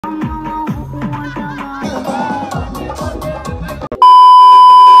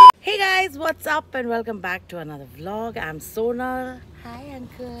what's up and welcome back to another vlog. I'm Sonal. Hi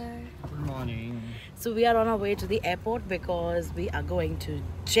uncle. Good morning. So we are on our way to the airport because we are going to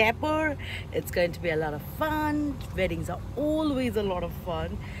Jaipur. It's going to be a lot of fun. Weddings are always a lot of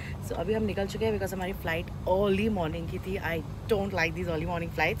fun. So अभी हम निकल चुके हैं because हमारी flight early morning की थी. I don't like these early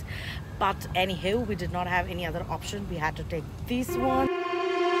morning flights. But anyhow, we did not have any other option. We had to take this one.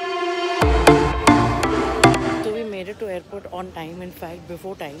 So we made it to airport on time. In fact,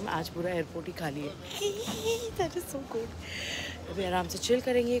 before time. आज पूरा airport ही खाली है. That is so good. अभी आराम से chill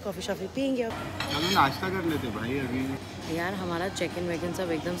करेंगे, coffee शॉफ़ी पियेंगे. अब नाश्ता कर लेते भाई अभी. यार हमारा चेक इन वेक इन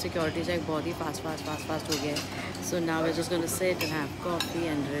सब एकदम सिक्योरिटी चेक बहुत ही फास्ट हो गया है. So now we're just going to sit and have coffee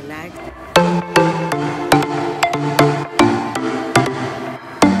and relax.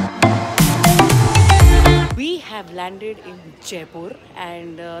 We have landed in Jaipur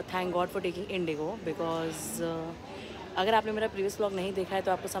and thank God for taking Indigo because अगर आपने मेरा प्रीवियस व्लॉग नहीं देखा है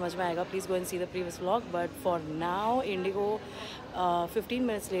तो आपको समझ में आएगा. Please go and see the previous vlog. But for now Indigo 15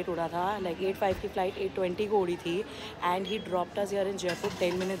 minutes late उड़ा था. लाइक 8:05 की फ़्लाइट 8:20 को उड़ी थी and he dropped us here in Jaipur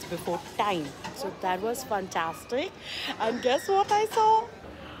 10 minutes before time. So that was fantastic. And guess what I saw?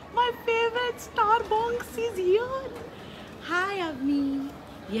 My favourite Starbucks is here. हाय अवनी.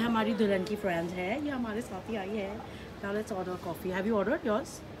 ये हमारी दुल्हन की फ्रेंड है. ये हमारे साथ ही आई है. Now let's order coffee. Have you ordered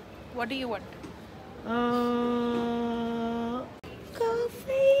yours? What do you want?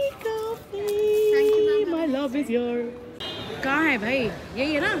 Coffee. Thank you, ma'am. My love is here. कहाँ है भाई?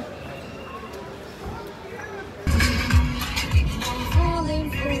 यही है ना?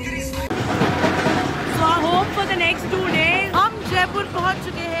 So I hope for the next 2 days हम जयपुर पहुँच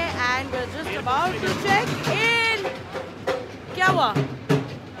चुके हैं and we're just about to check in. क्या हुआ?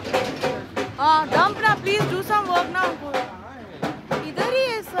 हाँ, dump ना, please do some work ना. इधर ही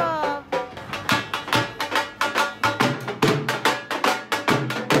है सब.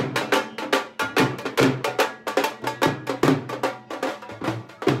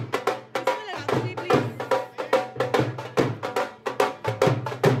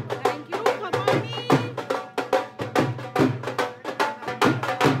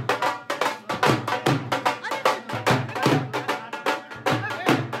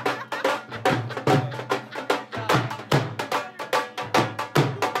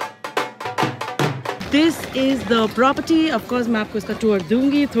 This is the property. Of course, मैं आपको इसका टूर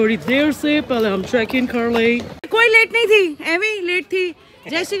दूंगी थोड़ी देर से. पहले हम चेक इन कर ले. कोई लेट नहीं थी. एवी लेट थी.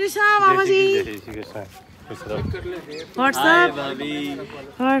 जय श्री कृष्ण मामा जी. व्हाट्सअप.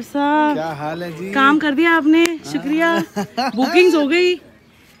 क्या हाल है जी? काम कर दिया आपने. शुक्रिया. बुकिंग्स हो गई.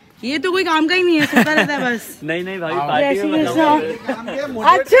 ये तो कोई काम का ही नहीं है. सोता रहता है बस. नहीं भाई पार्टी में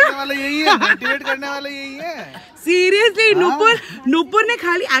अच्छा वाला यही है. मोटिवेट करने वाला यही है. सीरियसली नुपुर ने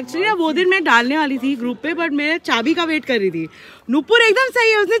खाली एक्चुअली ना वो दिन मैं डालने वाली थी ग्रुप पे बट मैं चाबी का वेट कर रही थी. नुपुर एकदम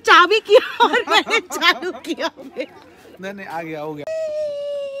सही है. उसने चाबी किया और मैंने चालू किया. नहीं आ गया हो गया.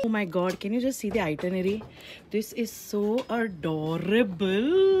 Oh my God, can you just see the itinerary? This is so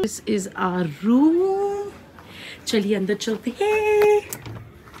adorable. This is our room. चलिए अंदर चलते हैं.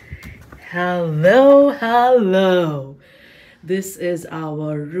 Hello. This is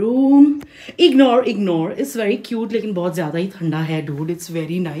our room. Ignore. It's very cute लेकिन बहुत ज़्यादा ही ठंडा है dude. It's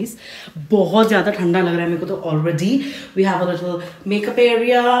very nice. बहुत ज़्यादा ठंडा लग रहा है मेरे को तो already. We have a little makeup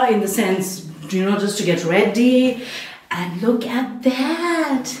area in the sense, you know, just to get ready. And look at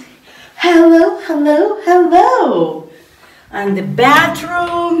that. Hello. And the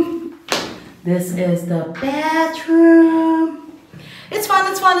bathroom. This is the bathroom. It's fun.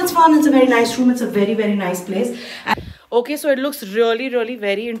 It's a very nice room. It's a very, very nice place. Okay, so it looks really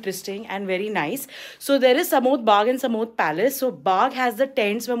very interesting and very nice. So there is SAMODE BAGH and SAMODE Palace. So BAGH has the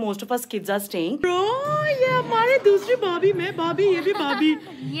tents where most of us kids are staying. Bro, ये हमारे दूसरी भाभी में भाभी ये भी भाभी.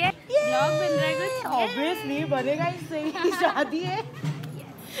 ये vlog बन रहा है कुछ. Obviously बनेगा इससे ही शादी है.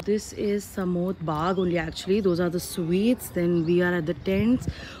 This is SAMODE BAGH only actually. Those are the suites. Then we are at the tents.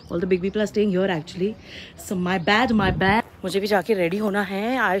 All the big people are staying here actually. So my bad. मुझे भी जाके रेडी होना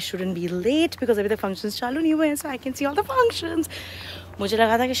है. I shouldn't be late because अभी तक functions चालू नहीं हुए हैं. So I can see all the functions. मुझे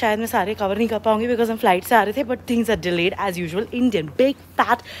लगा था कि शायद मैं सारे कवर नहीं कर पाऊंगी because हम फ्लाइट से आ रहे थे. But things are delayed as usual. Big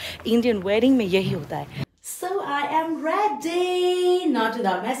fat Indian wedding में यही होता है. So I am ready. Not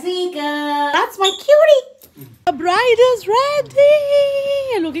without my sneakers. That's my cutie. The bride is ready.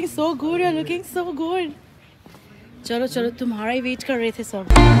 You're looking so good. चलो तुम्हारा ही वेट कर रहे थे सब.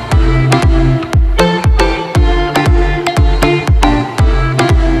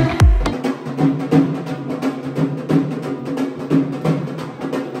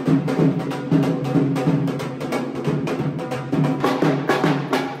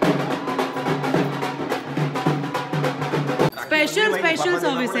 स्पेशल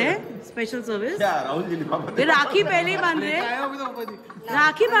सर्विस है. Special service. क्या राहुल जी लिफाफा ये राखी पहले ही बांध रहे,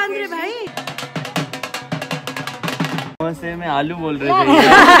 राखी बांध रहे भाई। समोसे में आलू बोल रहे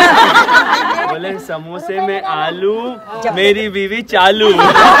थे। बोले समोसे में आलू, मेरी बीवी चालू।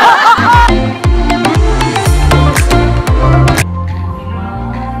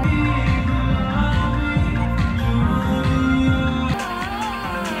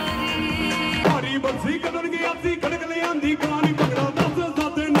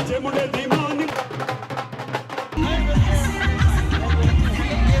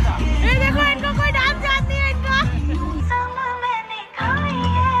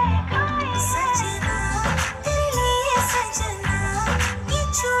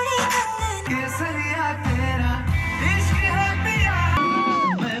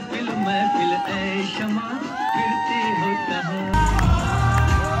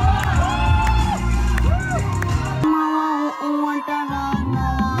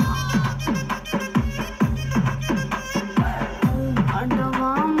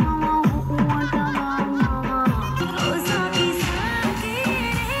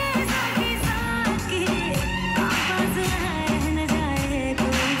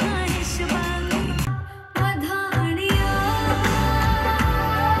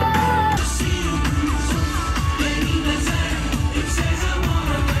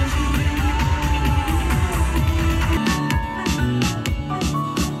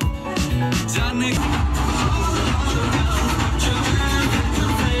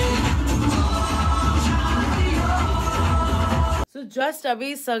 जस्ट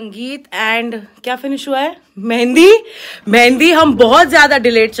अभी संगीत एंड क्या फिनिश हुआ है, मेहंदी। मेहंदी हम बहुत ज्यादा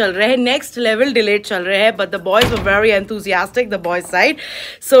डिलेड चल रहे हैं, नेक्स्ट लेवल डिलेड चल रहे हैं, but the boys were very enthusiastic, the boys side,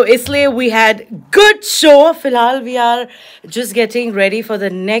 सो इसलिए वी हैड गुड शो। फिलहाल we are just getting ready for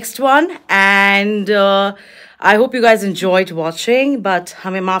the next one and I hope you guys enjoyed watching, but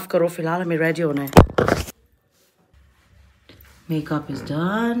हमें माफ करो, फिलहाल हमें रेडी होना है। Makeup is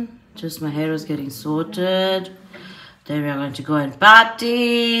done, just my hair is getting sorted. Then we are going to go and party.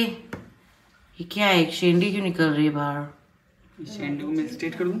 ये क्या है, एक शेंडी क्यों निकल रही है बाहर? शेंडी को मैं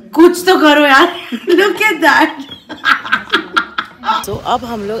स्ट्रेट कर दूं? कुछ तो करो यार। Look at that. So अब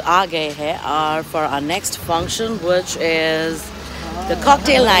हम लोग आ गए हैं for our next function, which is the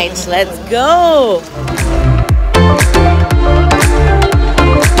cocktail night. Let's go.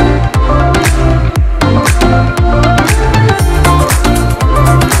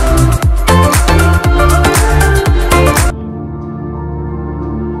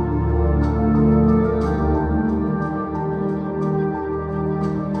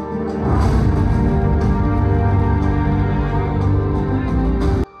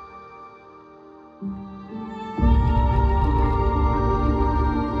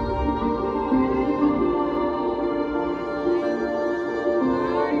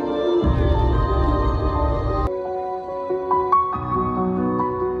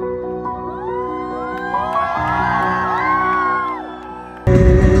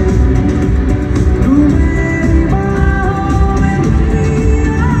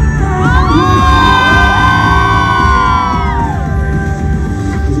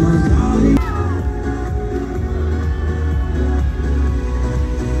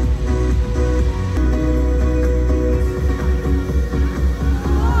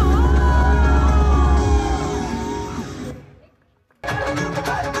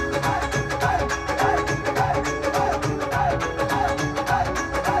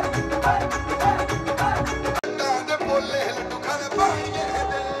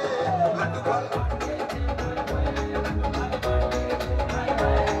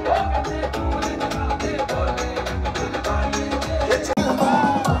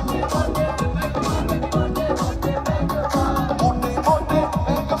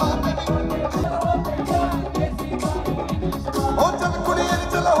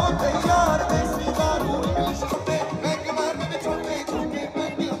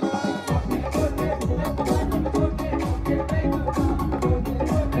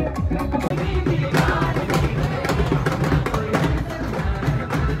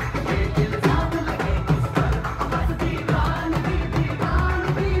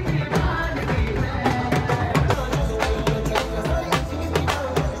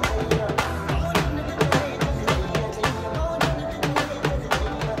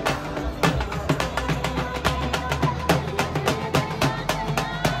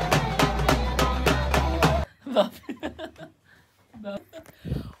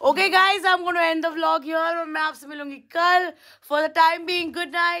 Okay guys, I'm going to end the vlog here और मैं आपसे मिलूंगी कल. For the time being,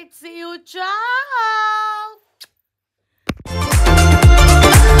 good night. See you. Ciao.